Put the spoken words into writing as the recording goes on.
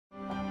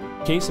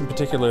The case in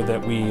particular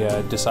that we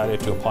decided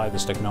to apply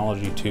this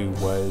technology to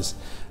was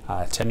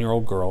a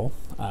 10-year-old girl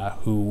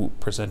who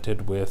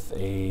presented with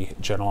a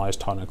generalized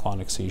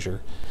tonic-clonic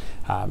seizure.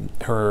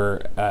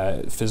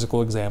 Her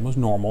physical exam was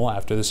normal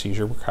after the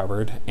seizure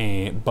recovered,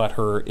 but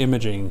her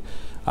imaging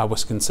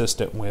was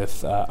consistent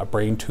with a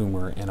brain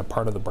tumor in a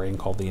part of the brain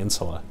called the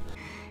insula.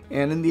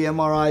 And in the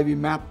MRI, we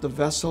mapped the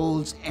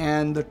vessels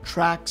and the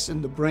tracts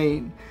in the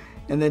brain.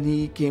 And then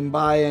he came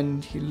by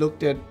and he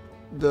looked at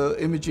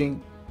the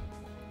imaging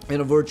in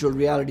a virtual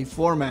reality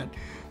format,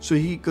 so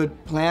he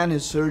could plan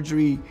his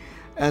surgery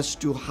as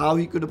to how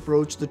he could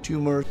approach the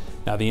tumor.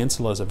 Now, the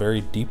insula is a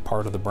very deep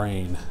part of the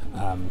brain,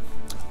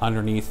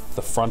 underneath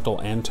the frontal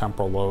and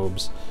temporal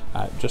lobes.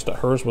 Just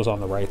hers was on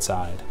the right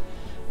side.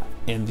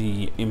 And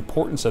the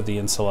importance of the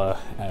insula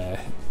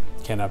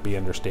cannot be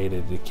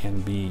understated. It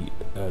can be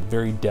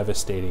very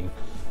devastating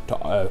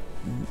to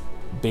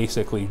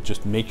basically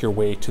just make your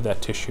way to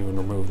that tissue and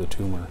remove the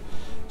tumor.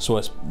 So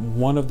as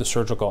one of the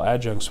surgical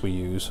adjuncts we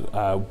use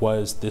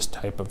was this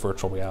type of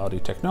virtual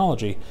reality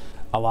technology,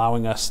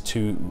 allowing us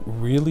to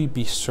really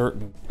be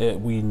certain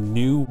that we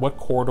knew what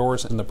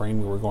corridors in the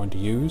brain we were going to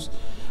use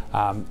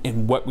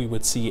and what we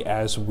would see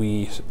as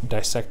we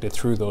dissected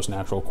through those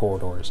natural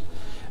corridors.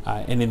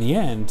 And in the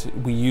end,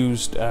 we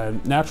used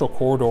natural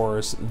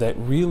corridors that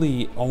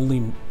really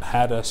only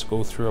had us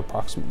go through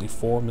approximately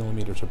 4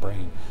 millimeters of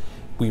brain.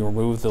 We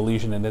removed the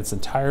lesion in its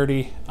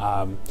entirety.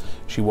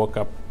 She woke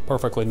up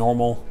perfectly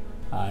normal,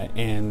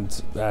 and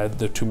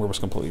the tumor was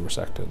completely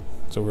resected.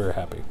 So we were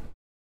happy.